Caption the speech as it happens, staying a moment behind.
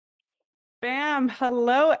Bam!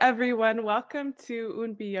 Hello, everyone. Welcome to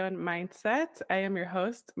Un Billón Mindset. I am your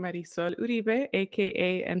host, Marisol Uribe,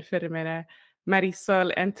 aka Enfermera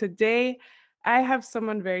Marisol. And today I have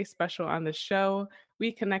someone very special on the show.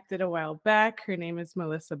 We connected a while back. Her name is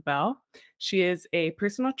Melissa Bell. She is a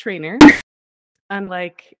personal trainer,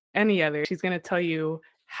 unlike any other. She's going to tell you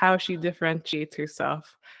how she differentiates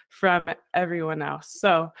herself from everyone else.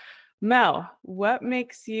 So, Mel, what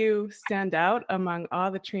makes you stand out among all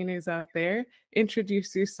the trainers out there?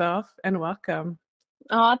 Introduce yourself and welcome.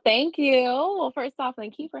 Oh, thank you. Well, first off,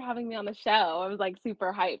 thank you for having me on the show. I was like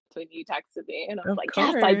super hyped when you texted me, and I was Of like,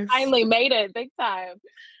 yes, I course. finally made it big time.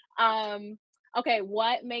 Um, okay,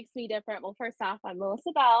 what makes me different? Well, first off, I'm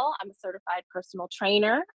Melissa Bell. I'm a certified personal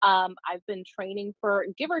trainer. I've been training for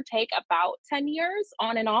give or take about 10 years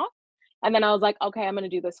on and off. And then I was like, okay, I'm going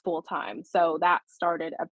to do this full time. So that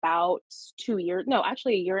started about 2 years, no,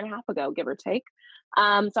 actually a year and a half ago, give or take.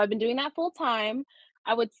 So I've been doing that full time.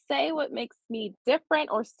 I would say what makes me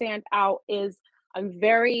different or stand out is I'm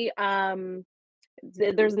very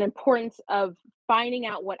there's an importance of finding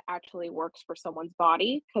out what actually works for someone's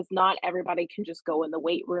body because not everybody can just go in the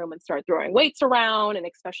weight room and start throwing weights around, and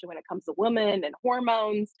especially when it comes to women and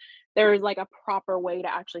hormones, there's like a proper way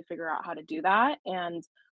to actually figure out how to do that. And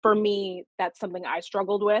for me, that's something I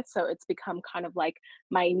struggled with, so it's become kind of like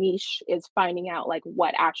my niche is finding out like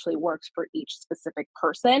what actually works for each specific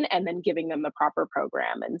person and then giving them the proper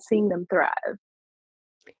program and seeing them thrive.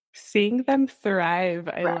 Seeing them thrive.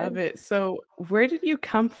 I love Right. it. So, where did you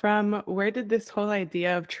come from? Where did this whole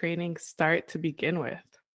idea of training start to begin with?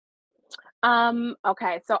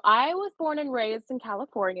 Okay, so I was born and raised in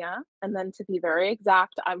California, and then to be very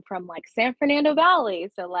exact, I'm from like San Fernando Valley,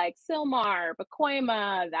 so like Silmar,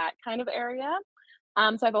 Pacoima, that kind of area.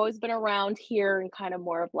 So I've always been around here in kind of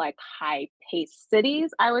more of like high-paced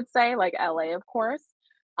cities, I would say, like LA, of course.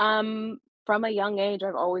 From a young age,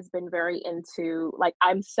 I've always been very into like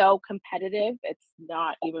I'm so competitive, it's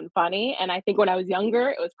not even funny. And I think when I was younger,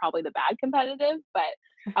 it was probably the bad competitive, but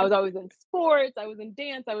I was always in sports, I was in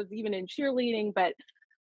dance, I was even in cheerleading, but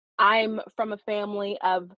I'm from a family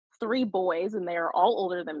of 3 boys and they are all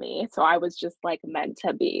older than me, so I was just, like, meant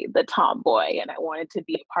to be the tomboy and I wanted to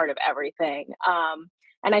be a part of everything,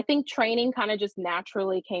 and I think training kinda just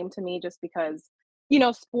naturally came to me just because,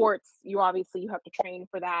 sports, you have to train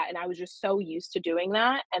for that, and I was just so used to doing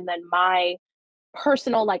that, and then my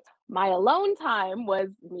alone time was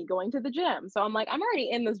me going to the gym. So I'm like, I'm already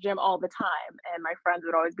in this gym all the time. And my friends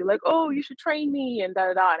would always be like, oh, you should train me and da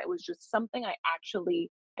da da. And it was just something I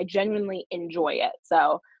genuinely enjoy it. So I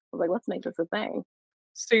was like, let's make this a thing.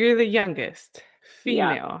 So, you're the youngest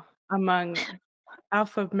Yeah. female among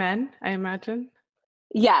alpha men, I imagine?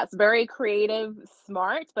 Yes. Very creative,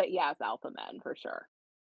 smart, but yes, alpha men for sure.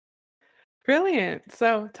 Brilliant.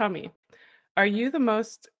 So, tell me, are you the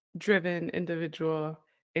most driven individual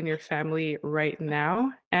in your family right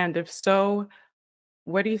now? And if so,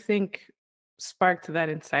 what do you think sparked that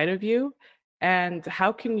inside of you? And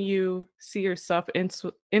how can you see yourself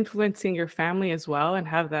influencing your family as well and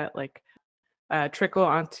have that trickle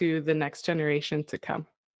onto the next generation to come?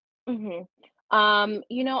 hmm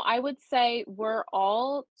I would say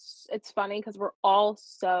it's funny because we're all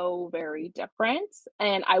so very different.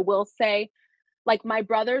 And I will say, like, my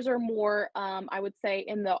brothers are more, I would say,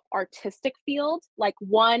 in the artistic field. Like,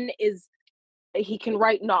 one is he can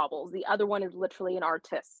write novels. The other one is literally an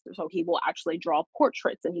artist. So he will actually draw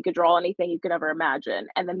portraits and he could draw anything you could ever imagine.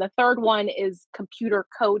 And then the third one is computer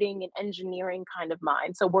coding and engineering kind of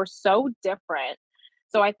mind. So we're so different.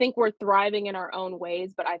 So I think we're thriving in our own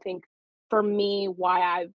ways. But I think for me, why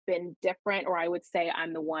I've been different, or I would say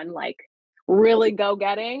I'm the one like really go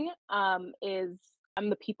getting, is I'm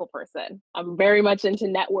the people person. I'm very much into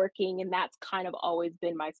networking, and that's kind of always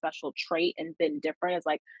been my special trait and been different. Is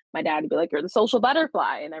like my dad would be like, "You're the social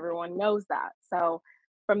butterfly," and everyone knows that. So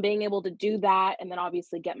from being able to do that and then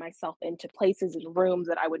obviously get myself into places and rooms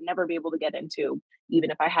that I would never be able to get into,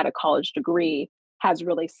 even if I had a college degree, has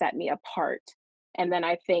really set me apart. And then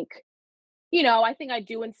I think I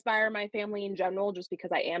do inspire my family in general just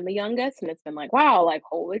because I am the youngest and it's been like, wow, like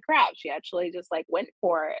holy crap, she actually just like went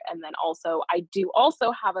for it. And then also I do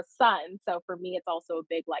also have a son. So for me it's also a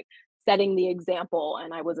big like setting the example,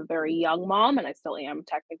 and I was a very young mom and I still am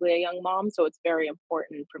technically a young mom, so it's very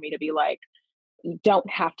important for me to be like you don't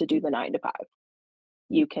have to do the 9 to 5.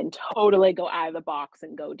 You can totally go out of the box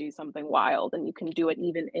and go do something wild, and you can do it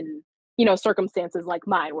even in circumstances like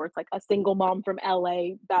mine where it's like a single mom from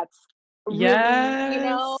LA that's really,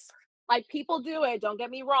 Yes. like people do it, don't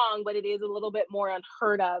get me wrong, but it is a little bit more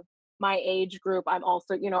unheard of. My age group, I'm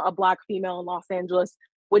also, a black female in Los Angeles.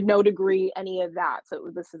 with no degree, any of that. So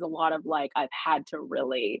this is a lot of like, I've had to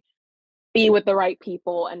really be with the right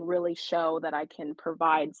people and really show that I can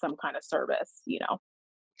provide some kind of service, you know?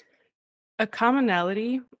 A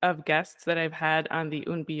commonality of guests that I've had on the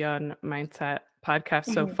Un Beyond Mindset podcast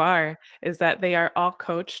so Mhm, far is that they are all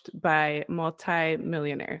coached by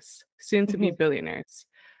multi-millionaires, soon to be mhm, billionaires,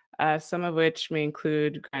 some of which may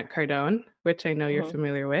include Grant Cardone, which I know you're mhm,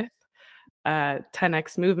 familiar with,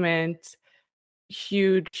 10X Movement,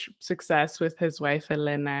 huge success with his wife,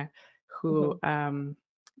 Elena, who mhm.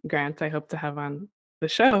 Grant, I hope to have on the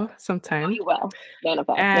show Oh, sometime. you will.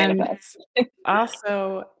 Manifest, And manifest.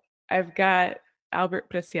 also, I've got Albert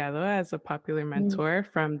Preciado as a popular Mhm, mentor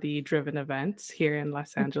from the Driven events here in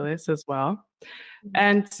Los mhm, Angeles as well. mhm,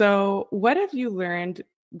 And so, what have you learned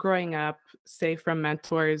growing up, say, from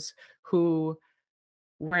mentors who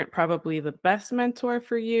weren't probably the best mentor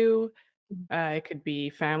for you? mhm, It could be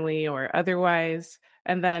family or otherwise.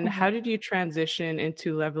 And then mhm. how did you transition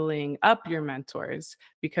into leveling up your mentors?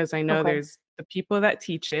 Because I know Okay. there's the people that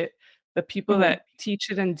teach it, the people Mhm, that teach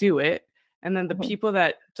it and do it, and then the mhm. people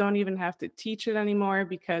that don't even have to teach it anymore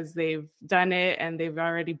because they've done it and they've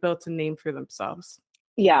already built a name for themselves.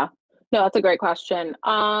 Yeah. No, that's a great question.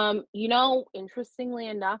 Interestingly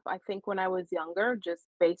enough, I think when I was younger, just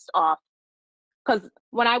based off, because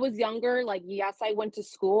when I was younger, like, yes, I went to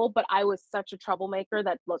school, but I was such a troublemaker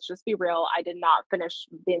that, let's just be real, I did not finish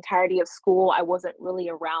the entirety of school. I wasn't really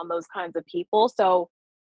around those kinds of people. So,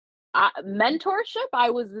 mentorship, I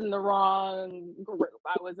was in the wrong group.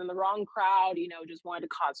 I was in the wrong crowd, just wanted to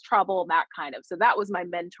cause trouble, that kind of. So that was my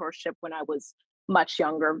mentorship when I was much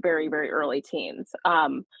younger, very, very early teens.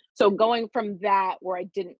 So going from that, where I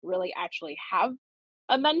didn't really actually have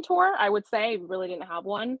a mentor, I would say, really didn't have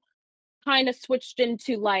one, kind of switched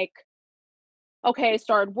into like, okay, I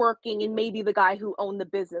started working, and maybe the guy who owned the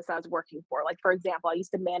business I was working for. Like, for example, I used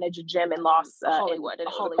to manage a gym in Hollywood, and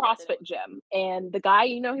it was a CrossFit gym. And the guy,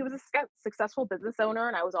 he was a successful business owner,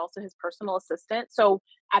 and I was also his personal assistant. So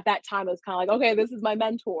at that time, it was kind of like, okay, this is my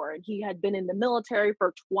mentor. And he had been in the military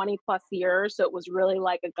for 20 plus years. So it was really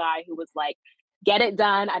like a guy who was like, get it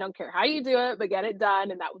done. I don't care how you do it, but get it done.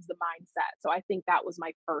 And that was the mindset. So I think that was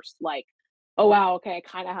my first, like, oh, wow, okay, I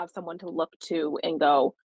kind of have someone to look to and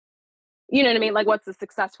go, you know what I mean? Like, what's the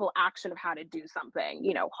successful action of how to do something,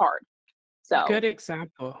 hard. So, Good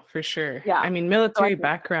example, for sure. yeah. I mean, So I military think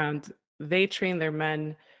background, they train their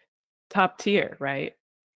men top tier, right?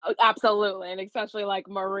 absolutely, and especially, like,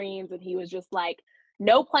 Marines, and he was just like,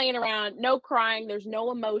 no playing around, no crying, there's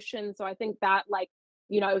no emotion. So I think that, like,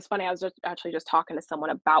 it was funny, I was just talking to someone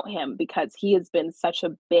about him because he has been such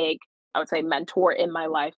a big, I would say, mentor in my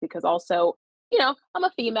life, because also, I'm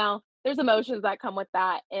a female, there's emotions that come with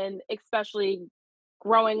that, and especially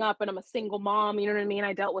growing up, and I'm a single mom, you know what I mean?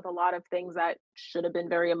 I dealt with a lot of things that should have been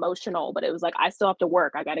very emotional, but it was like, I still have to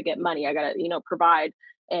work. I got to get money. I got to, provide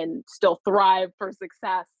and still thrive for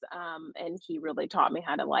success. And he really taught me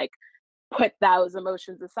how to, like, put those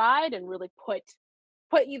emotions aside and really put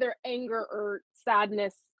either anger or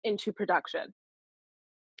sadness into production.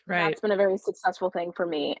 And Right. that's been a very successful thing for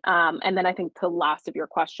me. And then I think the last of your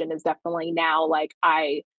question is definitely now, like,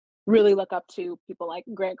 I really look up to people like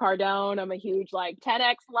Grant Cardone. I'm a huge, like,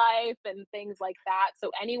 10X life and things like that.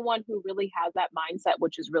 So anyone who really has that mindset,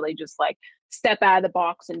 which is really just like step out of the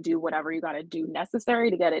box and do whatever you got to do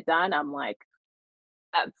necessary to get it done, I'm like,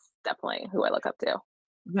 that's definitely who I look up to.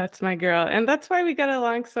 That's my girl, and that's why we get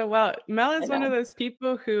along so well. Mel I is one of know. those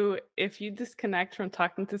people who, if you disconnect from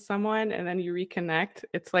talking to someone and then you reconnect,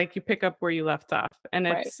 it's like you pick up where you left off.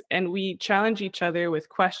 Right. And we challenge each other with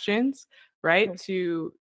questions, right? Mhm.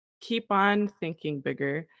 To keep on thinking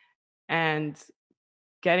bigger and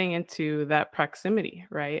getting into that proximity,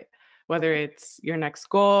 right? Whether Right. it's your next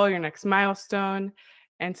goal, your next milestone.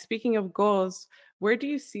 And speaking of goals, where do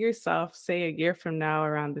you see yourself, say, a year from now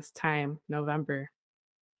around this time, November?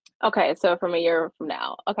 Okay, so from a year from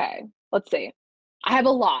now. Okay, let's see. I have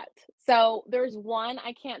a lot. So there's one,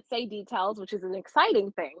 I can't say details, which is an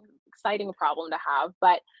exciting thing, exciting problem to have,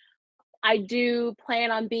 but I do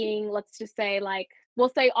plan on being, let's just say, like, we'll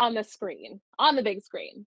say on the screen, on the big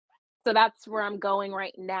screen. So that's where I'm going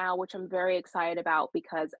right now, which I'm very excited about,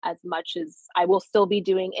 because as much as I will still be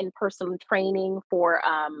doing in-person training for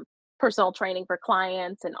personal training for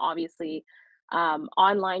clients, and obviously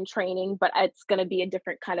online training, but it's going to be a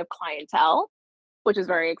different kind of clientele, which is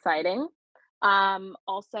very exciting.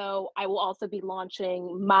 Also, I will also be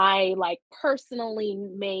launching my, like, personally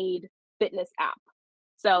made fitness app.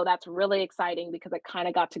 So that's really exciting because I kind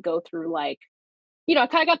of got to go through, like, I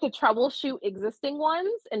kind of got to troubleshoot existing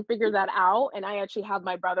ones and figure that out. And I actually have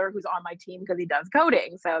my brother who's on my team because he does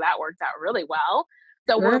coding. So that worked out really well.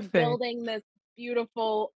 So we're Perfect. building this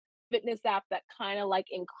beautiful fitness app that kind of like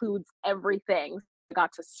includes everything. I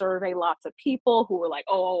got to survey lots of people who were like,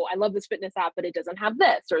 "Oh, I love this fitness app, but it doesn't have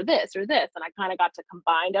this or this or this." And I kind of got to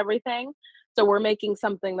combine everything. So we're making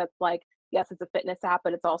something that's like, yes, it's a fitness app,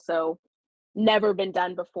 but it's also never been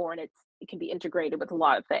done before, and it can be integrated with a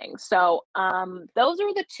lot of things. So those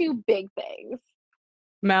are the two big things.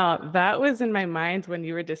 Mel, that was in my mind when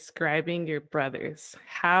you were describing your brothers.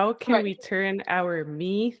 How can Right. we turn our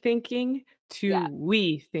me thinking to Yeah.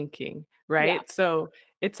 we thinking, Yeah. right? So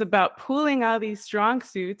it's about pooling all these strong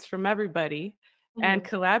suits from everybody and Mhm.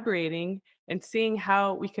 collaborating and seeing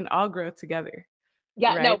how we can all grow together,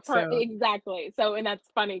 Yeah, no, right? So, exactly. So, and that's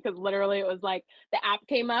funny because literally it was like the app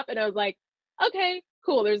came up and I was like, okay,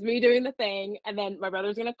 cool. There's me doing the thing. And then my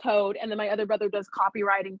brother's gonna code, and then my other brother does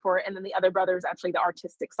copywriting for it. And then the other brother is actually the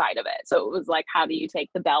artistic side of it. So it was like, how do you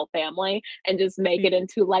take the Bell family and just make it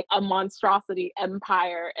into like a monstrosity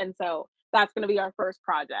empire? And so that's gonna be our first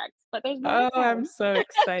project. But there's more to oh, I'm come. so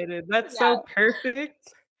excited. That's so Yeah,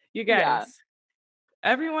 perfect. You yeah. guys,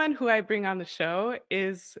 everyone who I bring on the show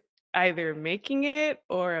is either making it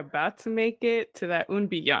or about to make it to that un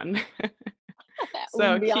billón.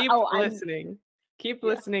 So Beyond, oh, I'm keep yeah.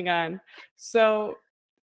 listening on. So,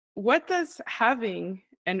 what does having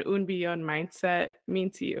an un billón mindset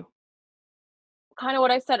mean to you? Kind of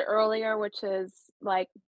what I said earlier, which is like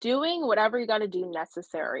doing whatever you got to do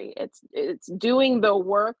necessary. It's doing the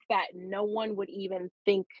work that no one would even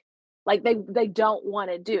think like they don't want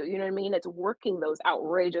to do. You know what I mean? It's working those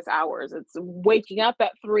outrageous hours. It's waking up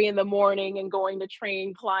at 3 in the morning and going to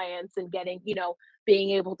train clients and getting, being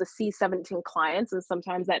able to see 17 clients. And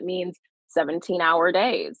sometimes that means 17-hour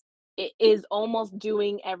days. It is almost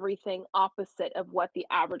doing everything opposite of what the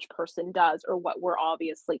average person does or what we're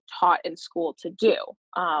obviously taught in school to do.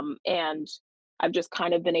 And I've just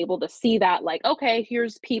kind of been able to see that, like, okay,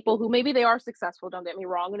 here's people who maybe they are successful, don't get me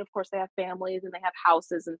wrong. And of course, they have families and they have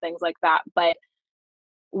houses and things like that. But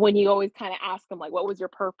when you always kind of ask them, like, what was your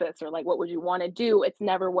purpose or like, what would you want to do? It's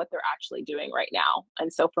never what they're actually doing right now.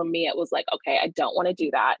 And so for me, it was like, okay, I don't want to do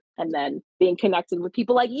that. And then being connected with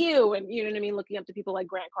people like you and, you know what I mean? Looking up to people like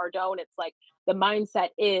Grant Cardone, it's like the mindset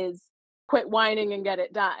is quit whining and get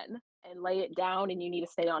it done and lay it down. And you need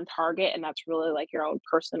to stay on target. And that's really like your own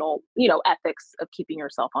personal, ethics of keeping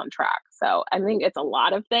yourself on track. So I think it's a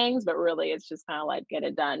lot of things, but really it's just kind of like get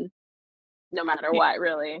it done no matter You, what,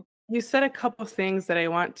 really. you said a couple things that I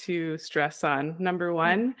want to stress on. Number Mhm.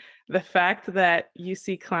 one, the fact that you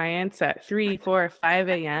see clients at 3, 4, 5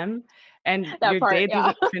 a.m. and That your part, day yeah.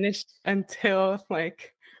 doesn't finish until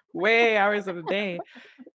like way hours of the day.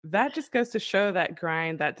 That just goes to show that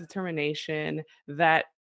grind, that determination, that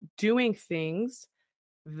doing things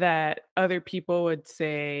that other people would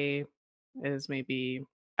say is maybe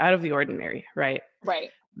out of the ordinary, right?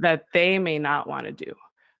 Right. That they may not want to do,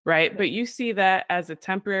 right? Yeah. But you see that as a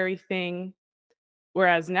temporary thing,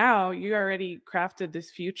 whereas now you already crafted this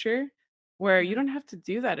future where you Mhm. don't have to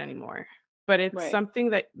do that anymore. But it's Right. something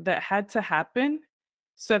that had to happen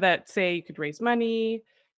so that say you could raise money,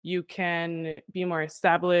 you can be more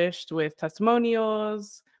established with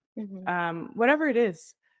testimonials, Mhm. whatever it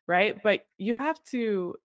is, right? But you have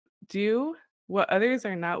to do what others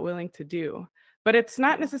are not willing to do. But it's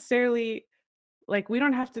not Yeah. necessarily like we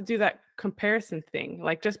don't have to do that comparison thing.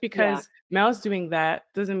 Like just Yeah. because Mel's doing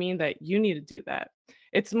that doesn't mean that you need to do that.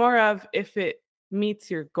 It's more of if it meets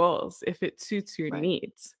your goals, if it suits your Right.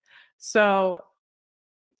 needs. So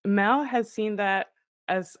Mel has seen that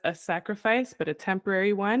as a sacrifice, but a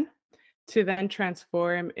temporary one to then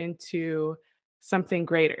transform into something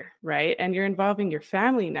greater, right? And you're involving your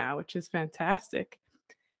family now, which is fantastic.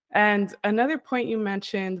 And another point you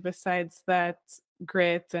mentioned, besides that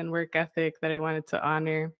grit and work ethic that I wanted to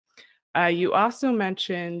honor, you also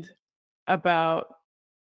mentioned about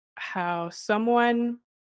how someone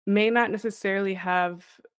may not necessarily have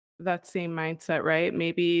that same mindset, right?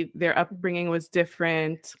 Maybe their Mhm. upbringing was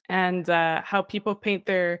different, and how people paint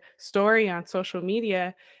their story on social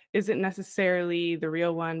media isn't necessarily the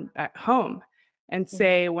real one at home. And Mhm.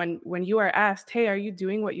 say when you are asked, "Hey, are you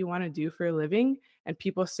doing what you want to do for a living?" and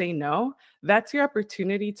people say no, that's your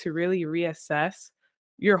opportunity to really reassess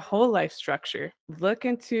your whole life structure. Look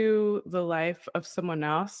into the life of someone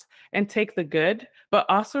else and take the good, but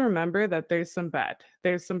also remember that there's some bad.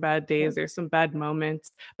 There's some bad days, Yep. there's some bad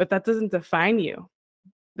moments, but that doesn't define you.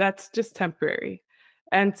 That's just temporary.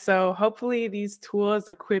 And so hopefully these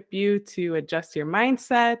tools equip you to adjust your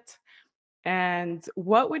mindset. And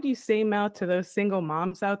what would you say, Mel, to those single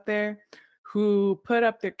moms out there who put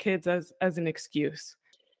up their kids as an excuse?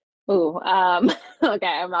 Ooh, okay,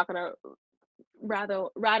 I'm not gonna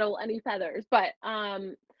rattle any feathers, but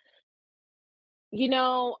I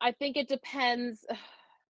think it depends.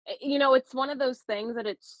 It's one of those things that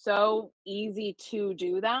it's so easy to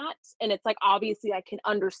do that. And it's like, obviously, I can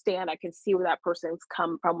understand, I can see where that person's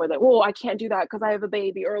come from, where they're, oh, I can't do that because I have a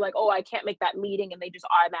baby, or like, oh, I can't make that meeting. And they just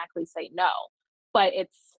automatically say no. But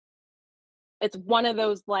it's one of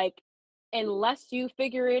those, like, unless you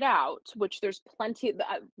figure it out, which there's plenty of,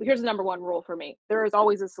 here's the number one rule for me: there is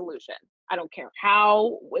always a solution. I don't care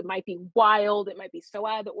how it might be wild, it might be so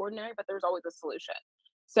out of the ordinary, but there's always a solution.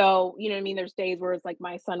 So, you know what I mean? There's days where it's like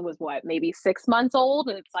my son was what, maybe 6 months old,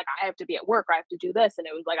 and it's like I have to be at work, or I have to do this. And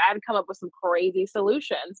it was like I had to come up with some crazy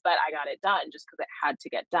solutions, but I got it done just because it had to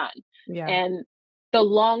get done. Yeah. And the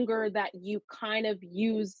longer that you kind of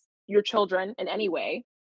use your children in any way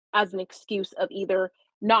as an excuse of either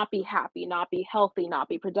not be happy, not be healthy, not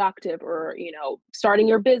be productive, or, starting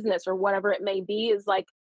your business or whatever it may be, is like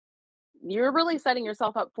you're really setting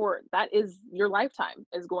yourself up for that is your lifetime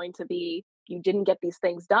is going to be, you didn't get these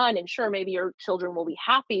things done. And sure, maybe your children will be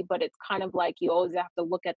happy, but it's kind of like you always have to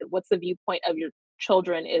look at what's the viewpoint of your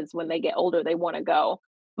children is when they get older, they want to go,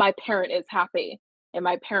 my parent is happy, and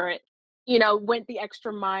my parent, went the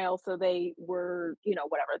extra mile, so they were,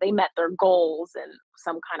 whatever, they met their goals in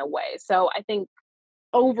some kind of way. So I think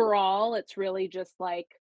overall, it's really just like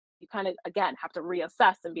you kind of, again, have to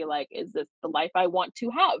reassess and be like, is this the life I want to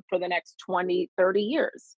have for the next 20, 30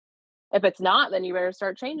 years? If it's not, then you better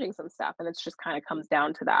start changing some stuff. And it's just kind of comes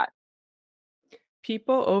down to that.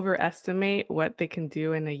 People overestimate what they can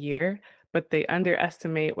do in a year, but they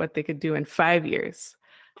underestimate what they could do in 5 years.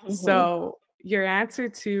 Hmm. So, your answer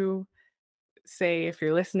to, say, if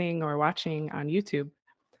you're listening or watching on YouTube,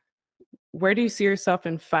 where do you see yourself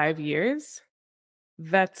in 5 years?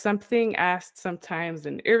 That's something asked sometimes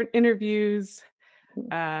in interviews,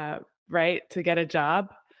 uh, right, to get a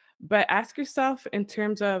job. But ask yourself in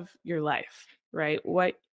terms of your life, right?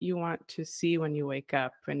 What you want to see when you wake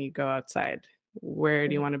up, when you go outside. Where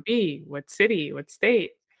do you want to be? What city? What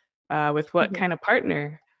state? With what Hmm. kind of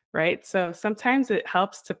partner, right? So sometimes it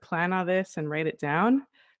helps to plan all this and write it down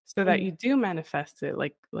so that Hmm. you do manifest it,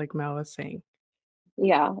 like Mel was saying.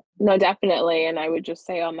 Yeah, no, definitely. And I would just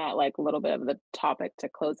say on that, like a little bit of the topic to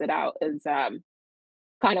close it out is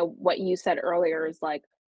kind of what you said earlier is like,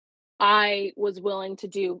 I was willing to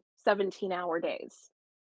do 17-hour days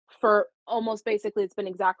for almost, basically, it's been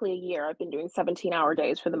exactly a year. I've been doing 17-hour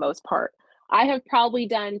days for the most part. I have probably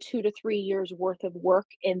done 2 to 3 years worth of work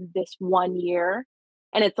in this 1 year.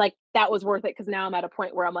 And it's like that was worth it because now I'm at a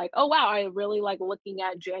point where I'm like, oh wow, I really like looking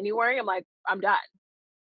at January. I'm like, I'm done.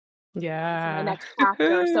 On to my Yeah. next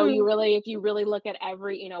chapter. So you really, if you really look at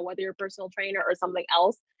every, whether you're a personal trainer or something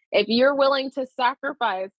else, if you're willing to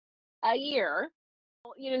sacrifice a year,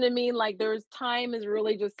 you know what I mean? Like there's time is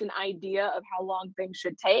really just an idea of how long things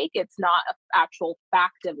should take. It's not an actual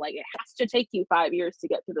fact of like it has to take you 5 years to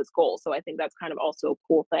get to this goal. So I think that's kind of also a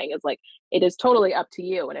cool thing is like it is totally up to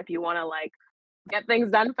you. And if you want to like get things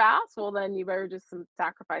done fast, well then you better just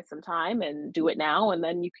sacrifice some time and do it now. And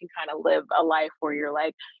then you can kind of live a life where you're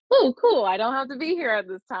like, oh, cool. I don't have to be here at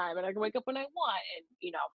this time and I can wake up when I want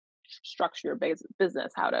and, structure your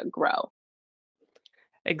business, how to grow.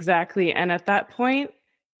 Exactly. And at that point,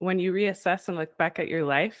 when you reassess and look back at your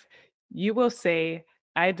life, you will say,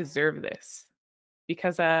 I deserve this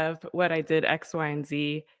because of what I did X, Y, and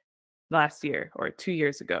Z last year or 2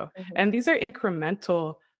 years ago. Hmm. And these are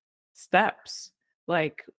incremental steps.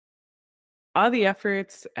 Like all the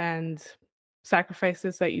efforts and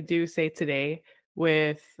sacrifices that you do, say today,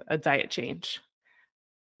 with a diet change.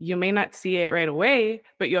 You may not see it right away,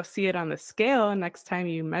 but you'll see it on the scale next time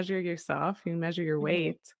you measure yourself, you measure your Hmm.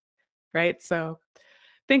 weight, right? So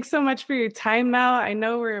thanks so much for your time, Mel. I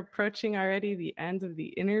know we're approaching already the end of the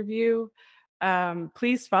interview.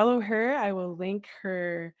 Please follow her. I will link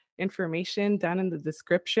her information down in the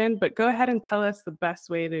description, but go ahead and tell us the best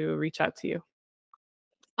way to reach out to you.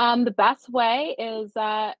 The best way is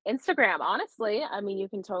Instagram, honestly. I mean, you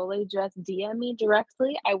can totally just DM me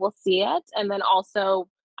directly. I will see it. And then also,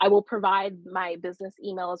 I will provide my business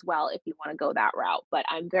email as well if you want to go that route. But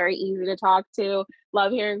I'm very easy to talk to,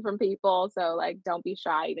 love hearing from people. So, like, don't be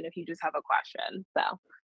shy, even if you just have a question. So,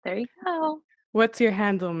 there you go. What's your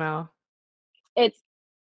handle, Mel? It's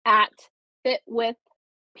at fit with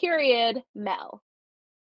period Mel.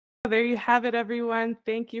 There you have it, everyone.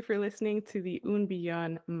 Thank you for listening to the Un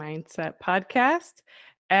Billón Mindset podcast.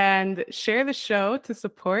 And share the show to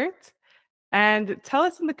support. And tell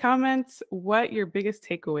us in the comments what your biggest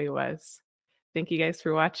takeaway was. Thank you guys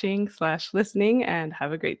for watching/listening and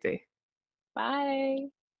have a great day. Bye.